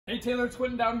Taylor,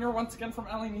 Twin down here once again from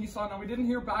LA Nissan. Now we didn't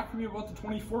hear back from you about the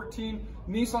 2014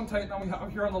 Nissan Titan that we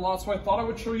have here on the lot, so I thought I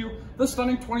would show you the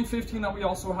stunning 2015 that we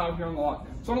also have here on the lot.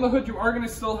 So under the hood, you are going to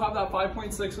still have that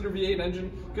 5.6 liter V8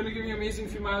 engine, going to give you amazing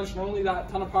fuel mileage, not only that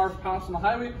ton of power to pass on the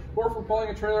highway, or for pulling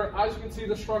a trailer. As you can see,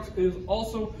 this truck is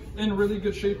also in really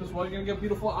good shape as well. You're going to get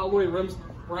beautiful alloy rims,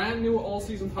 brand new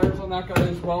all-season tires on that guy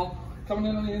as well. Coming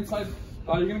in on the inside,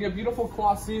 you're going to get beautiful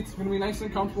cloth seats. It's going to be nice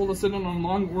and comfortable to sit in on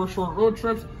long or short road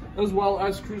trips, as well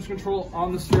as cruise control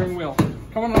on the steering wheel.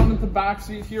 Coming on into the back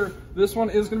seat here, this one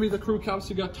is going to be the crew cab, so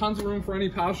you got tons of room for any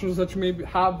passengers that you may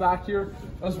have back here,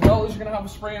 as well as you're going to have a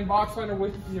spray and box liner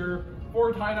with your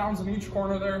 4 tie downs in each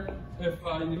corner there if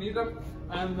you need them.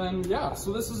 And then yeah,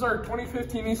 so this is our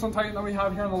 2015 Nissan Titan that we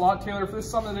have here on the lot. Taylor, if this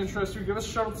is something that interests you, give us a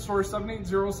shout at the store,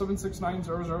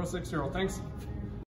 780-769-0060. Thanks.